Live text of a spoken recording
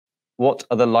what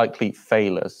are the likely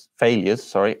failures,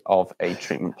 of a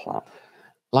treatment plant?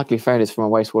 Likely failures from a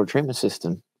wastewater treatment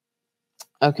system.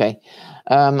 Okay,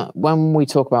 when we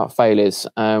talk about failures,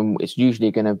 it's usually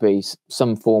going to be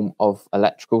some form of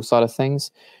electrical side of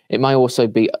things. It may also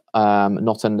be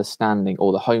not understanding,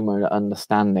 or the homeowner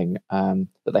understanding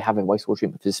that they have a wastewater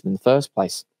treatment system in the first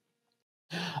place.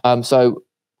 So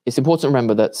it's important to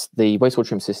remember that the wastewater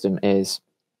treatment system is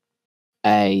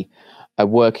a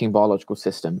working biological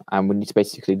system, and we need to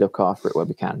basically look after it where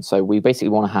we can. So we basically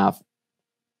want to have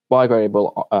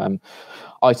biodegradable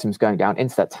items going down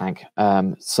into that tank,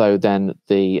 so then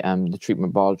the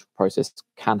treatment biological process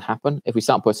can happen. If we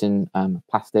start putting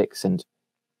plastics and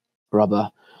rubber,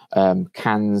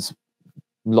 cans,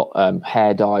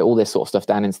 hair dye, all this sort of stuff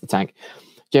down into the tank,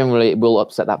 generally it will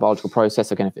upset that biological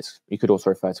process. Again, you could also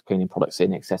refer to cleaning products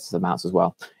in excessive amounts as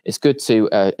well. It's good to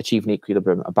achieve an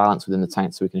equilibrium, a balance within the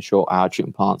tank, so we can ensure our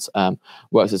treatment plants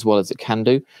works as well as it can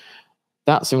do.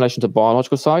 That's in relation to the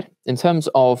biological side. In terms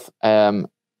of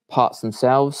parts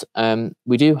themselves,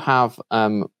 we do have,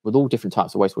 with all different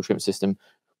types of wastewater treatment system,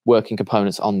 working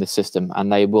components on this system,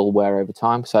 and they will wear over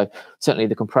time. So certainly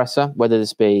the compressor, whether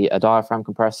this be a diaphragm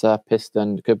compressor,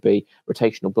 piston, it could be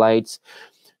rotational blades,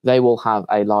 they will have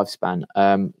a lifespan.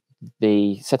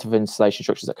 The set of installation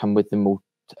structures that come with them will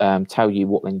tell you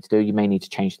what they need to do. You may need to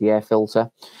change the air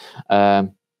filter.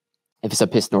 If it's a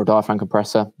piston or a diaphragm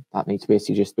compressor, that needs to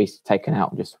basically just be taken out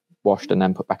and just washed and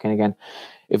then put back in again.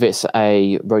 If it's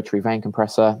a rotary vane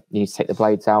compressor, you need to take the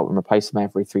blades out and replace them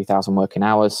every 3,000 working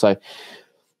hours. So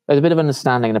there's a bit of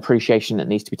understanding and appreciation that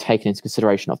needs to be taken into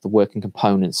consideration of the working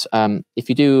components. If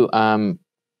you do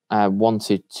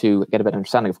wanted to get a better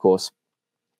understanding, of course,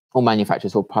 all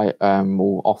manufacturers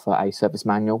will offer a service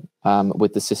manual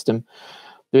with the system.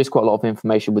 There is quite a lot of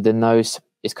information within those.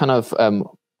 It's kind of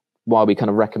why we kind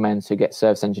of recommend to get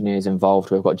service engineers involved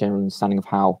who have got a general understanding of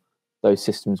how those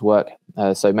systems work.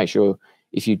 So make sure,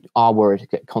 if you are worried, to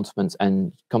get competent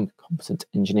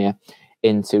engineer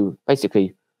in to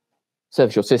basically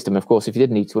service your system. Of course, if you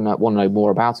did need to want to know more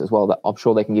about it as well, that I'm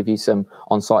sure they can give you some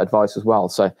on-site advice as well.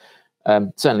 So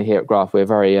certainly here at Graph, we're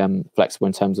very flexible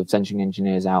in terms of sending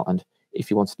engineers out. And if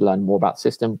you wanted to learn more about the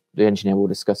system, the engineer will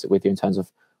discuss it with you in terms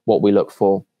of what we look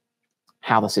for,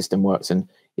 how the system works, and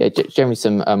yeah, generally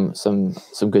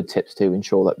some good tips to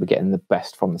ensure that we're getting the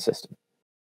best from the system.